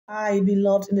Hi,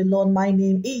 beloved in the Lord. My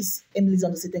name is Emily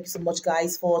Say thank you so much,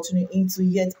 guys, for tuning into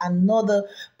yet another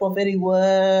prophetic word.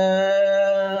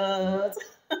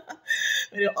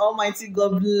 May the Almighty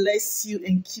God bless you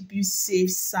and keep you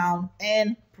safe, sound,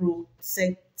 and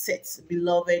protected,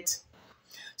 beloved.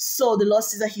 So the Lord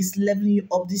says that He's leveling you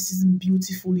up this season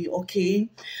beautifully, okay?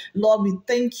 Lord, we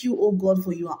thank you, oh God,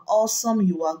 for you are awesome,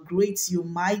 you are great, you're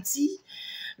mighty.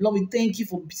 Lord, we thank you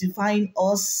for beautifying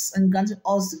us and granting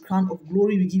us the crown of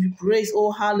glory. We give you praise.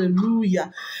 Oh,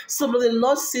 hallelujah. So, Lord, the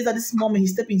Lord says at this moment, He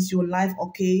steps into your life,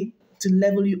 okay, to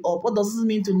level you up. What does this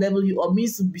mean to level you up? It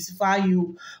means to beautify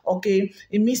you, okay?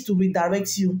 It means to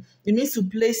redirect you. It means to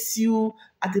place you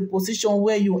at a position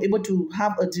where you're able to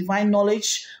have a divine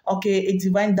knowledge, okay, a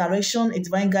divine direction, a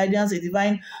divine guidance, a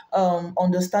divine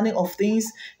understanding of things,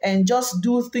 and just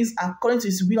do things according to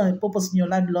His will and purpose in your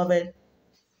life, beloved.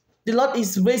 The Lord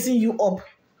is raising you up,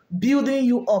 building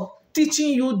you up, teaching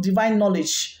you divine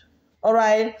knowledge. All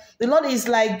right. The Lord is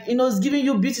like, is giving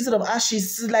you beauty instead of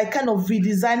ashes. It's like kind of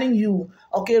redesigning you,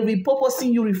 okay,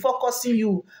 repurposing you, refocusing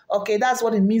you. Okay, that's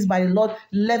what it means by the Lord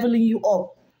leveling you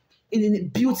up in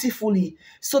beautifully.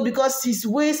 So because His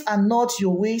ways are not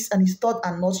your ways and His thoughts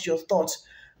are not your thoughts.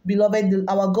 Beloved,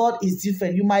 our God is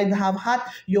different. You might have had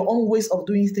your own ways of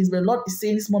doing things, but the Lord is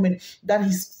saying this moment that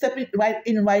He's stepping right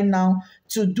in right now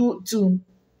to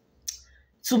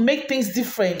make things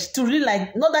different, to really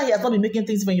like, not that He has not been making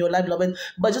things in your life, beloved,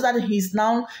 but just that He's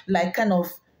now like kind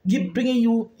of bringing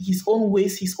you His own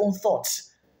ways, His own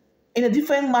thoughts in a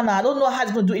different manner. I don't know how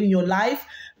He's going to do it in your life,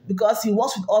 because He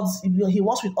works with us. He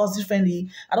works with us differently.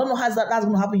 I don't know how that's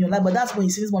going to happen in your life, but that's when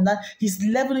He says one, that He's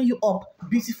leveling you up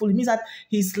beautifully. It means that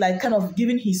He's like kind of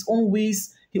giving His own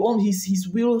ways, His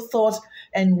will, thought,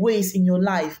 and ways in your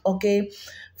life. Okay,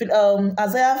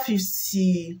 Isaiah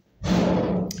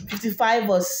 55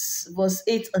 verse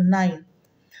 8 and 9.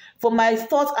 For my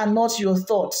thoughts are not your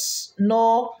thoughts,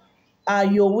 nor are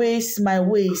your ways my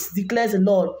ways, declares the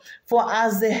Lord. For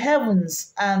as the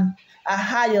heavens are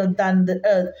higher than the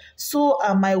earth, so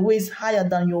are my ways higher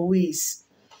than your ways,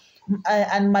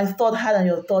 and my thought higher than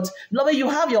your thoughts. Beloved, you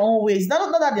have your own ways.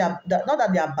 Not that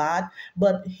they are bad,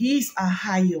 but His are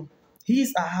higher.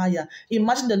 His are higher.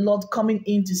 Imagine the Lord coming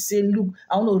in to say, "Look,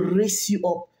 I want to raise you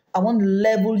up. I want to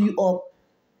level you up."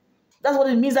 That's what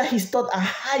it means, that His thoughts are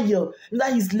higher.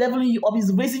 That He's leveling you up.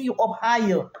 He's raising you up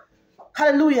higher.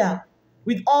 Hallelujah.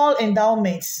 With all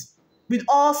endowments, with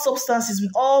all substances,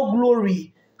 with all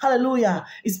glory. Hallelujah.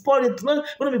 It's going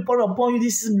to be poured upon you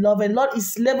this season, beloved. Lord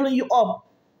is leveling you up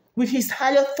with His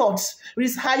higher thoughts, with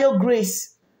His higher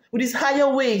grace, with His higher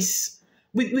ways,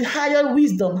 with higher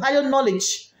wisdom, higher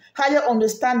knowledge, higher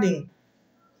understanding,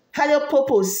 higher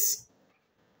purpose.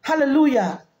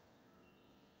 Hallelujah.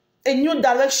 A new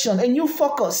direction, a new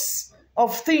focus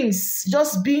of things,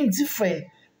 just being different,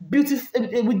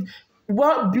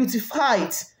 well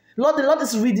beautified. Lord, the Lord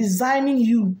is redesigning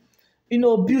you,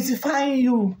 beautifying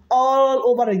you all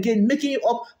over again, making you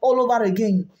up all over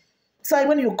again. So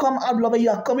when you come out, beloved, you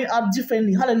are coming out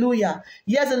differently. Hallelujah.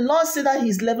 Yes, the Lord said that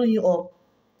He's leveling you up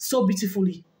so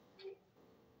beautifully.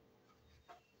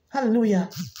 Hallelujah.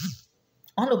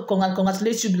 I want to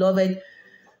congratulate you, beloved,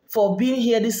 for being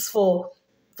here, for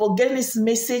getting this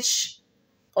message.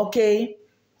 Okay,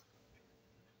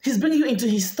 He's bringing you into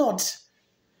His thought.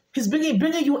 He's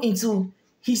bringing you into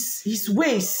his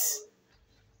ways,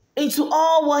 into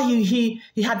all what he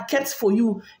had kept for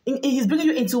you. He's bringing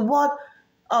you into what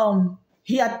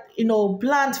He had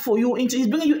planned for you. He's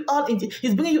bringing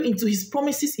you into His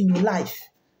promises in your life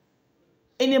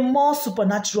in a more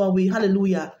supernatural way.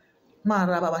 Hallelujah.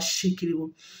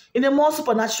 In a more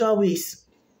supernatural ways.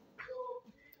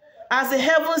 As the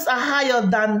heavens are higher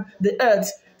than the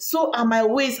earth, so are my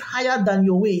ways higher than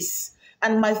your ways,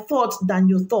 and my thoughts than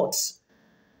your thoughts.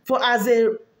 For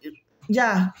than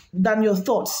your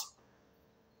thoughts.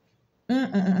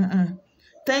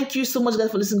 Thank you so much,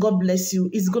 guys, for listening. God bless you.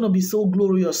 It's gonna be so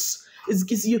glorious.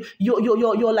 It's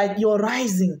you're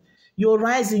rising. You're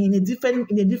rising in a different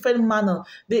manner.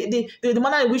 The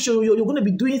manner in which you're going to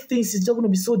be doing things is just going to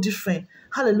be so different.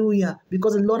 Hallelujah.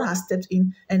 Because the Lord has stepped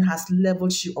in and has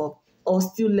leveled you up, or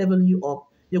still leveling you up.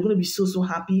 You're going to be so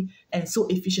happy and so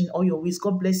efficient in all your ways.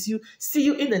 God bless you. See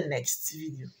you in the next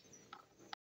video.